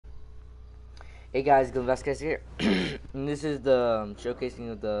Hey guys, Glenn Vasquez here. And this is the showcasing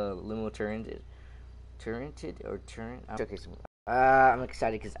of the Limo turrented or turret. Showcasing. I'm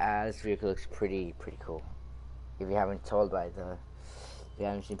excited because this vehicle looks pretty cool. If you haven't told by the, if you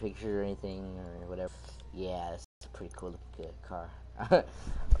haven't seen pictures or anything or whatever, yeah, it's a pretty cool looking car.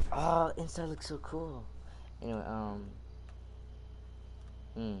 Oh, inside looks so cool. Anyway,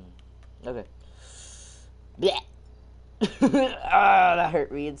 okay. Blech. Ah, that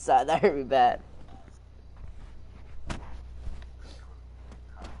hurt me inside. That hurt me bad.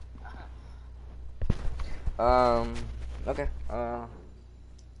 Um, okay.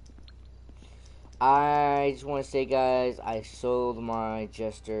 I just want to say, guys, I sold my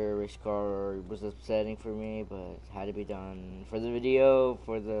Jester race car. It was upsetting for me, but it had to be done for the video,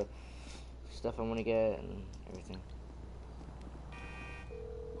 for the stuff I want to get, and everything.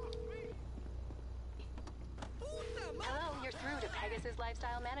 Hello, you're through to Pegasus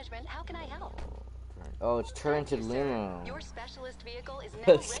Lifestyle Management. How can I help? Oh, it's turrented Limo. Your specialist vehicle is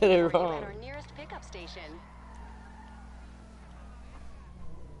I now said ready it for you wrong. at our nearest pickup station.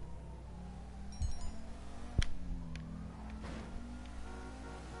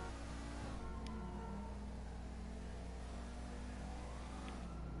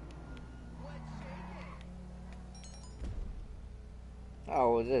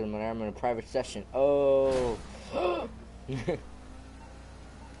 Oh, it doesn't matter. I'm in a private session. Oh. It's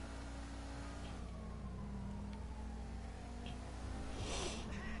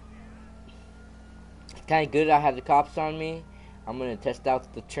kind of good I have the cops on me. I'm going to test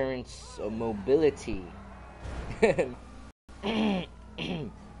out the turret's mobility.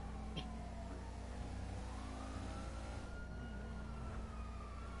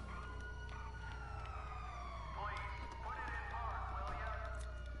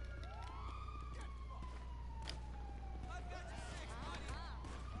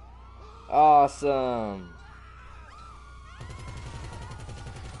 Awesome.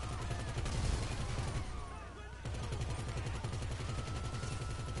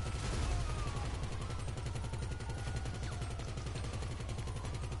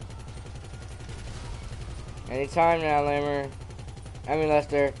 Anytime now, Lammer. I mean,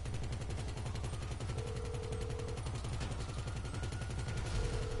 Lester.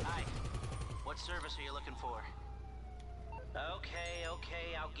 Hi. What service are you looking for?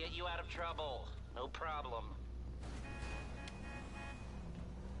 Okay, I'll get you out of trouble. No problem.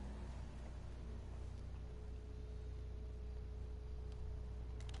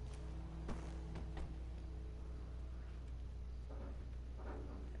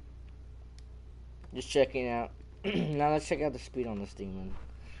 Just checking out. Now let's check out the speed on this thing, man.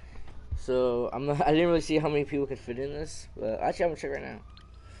 So I didn't really see how many people could fit in this, but actually I'm gonna check right now.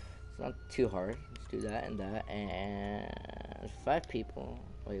 It's not too hard. Let's do that and 5 people.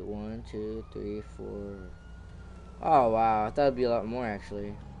 Wait, 1, 2, 3, 4. Oh wow, I thought it'd be a lot more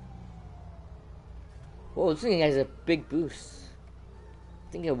actually. Whoa, this thing has a big boost.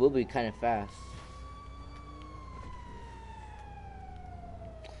 I think it will be kind of fast.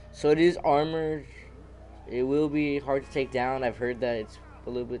 So it is armored. It will be hard to take down. I've heard that it's a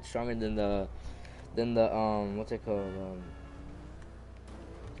little bit stronger than the what's it called,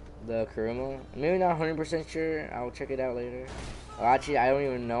 the Kuruma. Maybe not 100% sure. I'll check it out later. Well, actually, I don't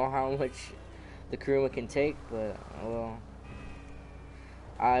even know how much the Kuruma can take, but well,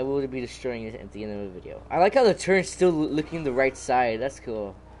 I will be destroying it at the end of the video. I like how the turn's still looking the right side. That's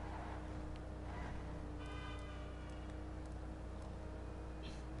cool.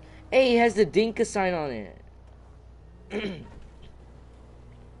 Hey, it has the Dinka sign on it.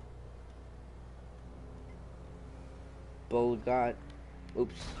 Bold God.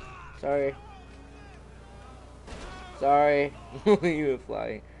 Oops. Sorry. Sorry. You were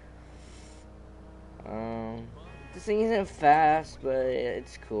flying. This thing isn't fast, but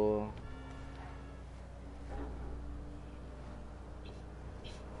it's cool.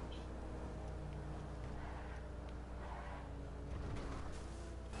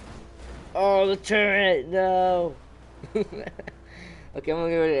 Oh, the turret! No! Okay, I'm gonna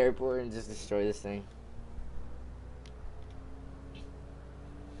go to the airport and just destroy this thing.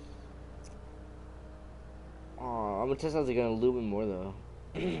 Oh, I'm gonna test out the gun a little bit more, though.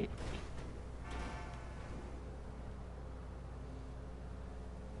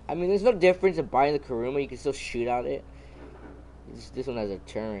 I mean, there's no difference in buying the Kuruma. You can still shoot out it. This one has a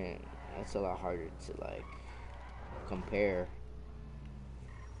turret. That's a lot harder to, like, compare.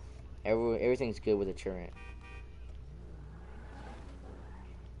 Everything's good with a turret.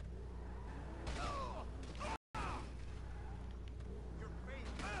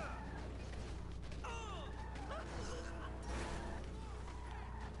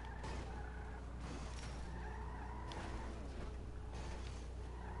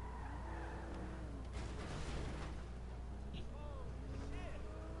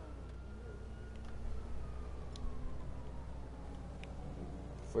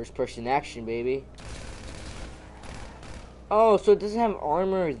 First person action, baby. Oh, so it doesn't have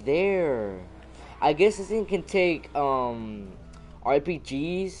armor there. I guess this thing can take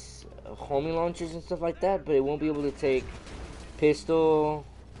RPGs, homing launchers and stuff like that, but it won't be able to take pistol,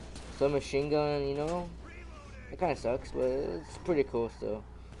 submachine gun, you know? That kind of sucks, but it's pretty cool still.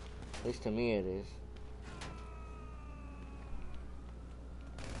 At least to me it is.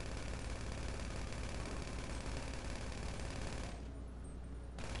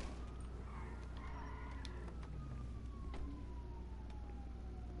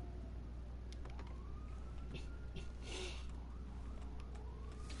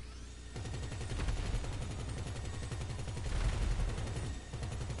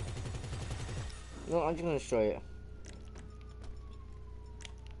 No, I'm just gonna destroy it.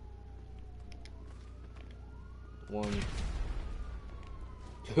 One.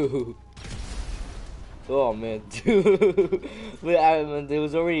 Two. Oh man, dude. But there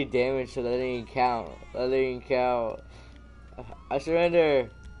was already damage, so that didn't count. That didn't count. I surrender.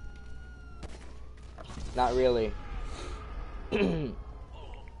 Not really.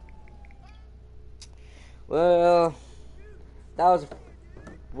 Well, that was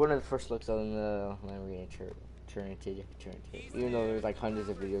one of the first looks on the Lamborghini turrented. Even though there's like hundreds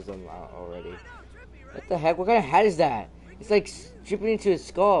of videos on already. What the heck? What kind of hat is that? It's like stripping into his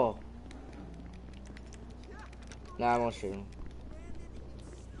skull. Nah, I won't shoot him.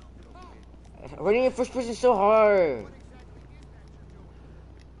 Running in first person is so hard.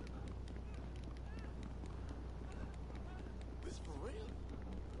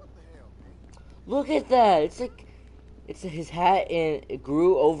 Look at that. It's like his hat and it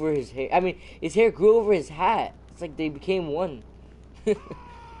grew over his hair. I mean, his hair grew over his hat. It's like they became one.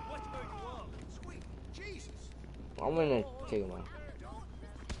 I'm gonna take him out.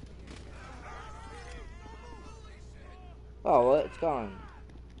 Oh, well, it's gone.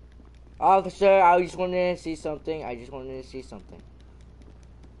 Officer, I just wanted to see something.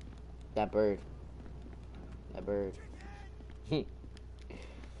 That bird.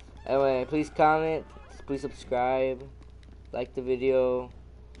 Anyway, please comment, please subscribe, like the video,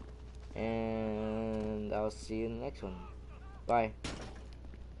 and I'll see you in the next one. Bye.